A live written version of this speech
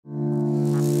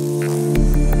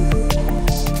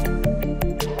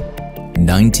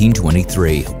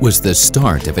1923 was the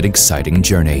start of an exciting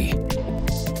journey.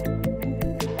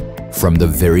 From the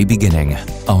very beginning,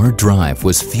 our drive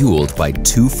was fueled by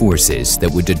two forces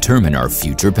that would determine our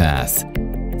future path.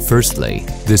 Firstly,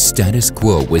 the status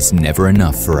quo was never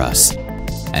enough for us.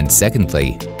 And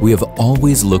secondly, we have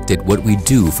always looked at what we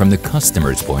do from the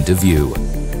customer's point of view.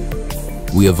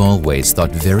 We have always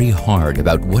thought very hard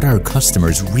about what our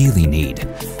customers really need.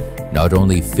 Not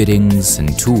only fittings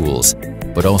and tools,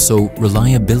 but also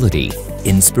reliability,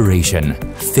 inspiration,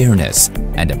 fairness,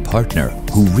 and a partner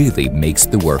who really makes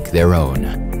the work their own.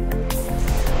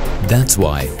 That's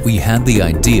why we had the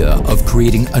idea of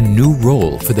creating a new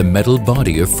role for the metal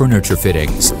body of furniture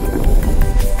fittings.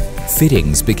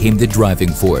 Fittings became the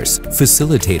driving force,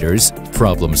 facilitators,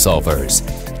 problem solvers.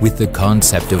 With the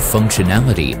concept of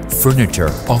functionality,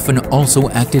 furniture often also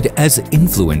acted as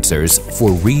influencers for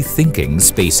rethinking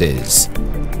spaces.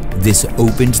 This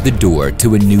opened the door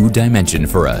to a new dimension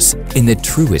for us, in the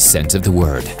truest sense of the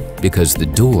word, because the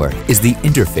door is the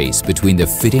interface between the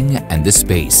fitting and the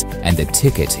space, and the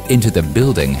ticket into the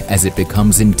building as it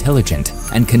becomes intelligent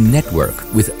and can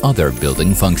network with other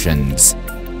building functions.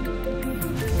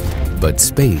 But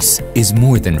space is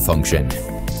more than function.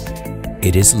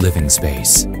 It is living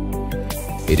space.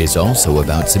 It is also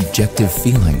about subjective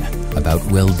feeling, about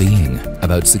well-being,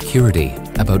 about security,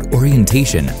 about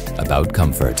orientation, about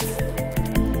comfort.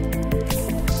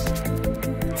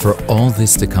 For all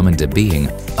this to come into being,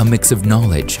 a mix of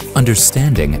knowledge,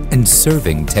 understanding, and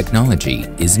serving technology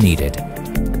is needed.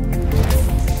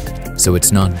 So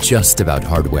it's not just about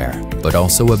hardware, but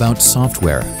also about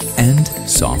software and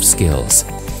soft skills.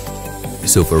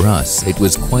 So for us, it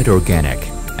was quite organic,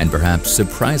 and perhaps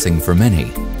surprising for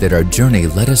many, that our journey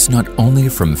led us not only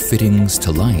from fittings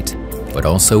to light, but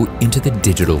also into the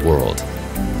digital world,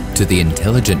 to the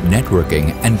intelligent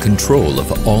networking and control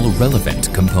of all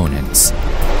relevant components,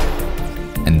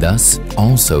 and thus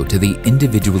also to the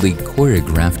individually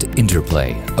choreographed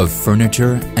interplay of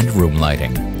furniture and room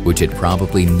lighting, which had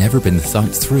probably never been thought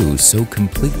through so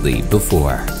completely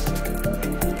before.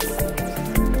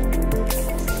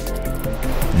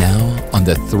 Now, on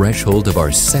the threshold of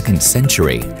our second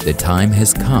century, the time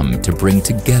has come to bring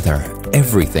together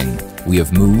everything we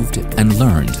have moved and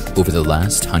learned over the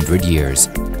last 100 years,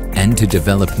 and to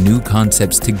develop new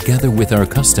concepts together with our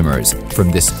customers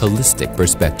from this holistic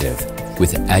perspective,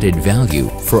 with added value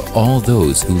for all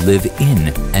those who live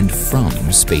in and from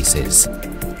spaces.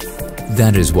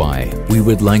 That is why we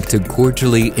would like to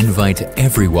cordially invite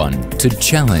everyone to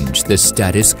challenge the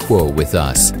status quo with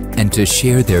us and to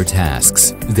share their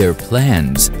tasks, their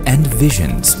plans, and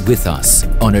visions with us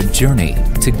on a journey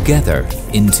together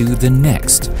into the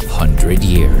next 100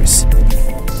 years.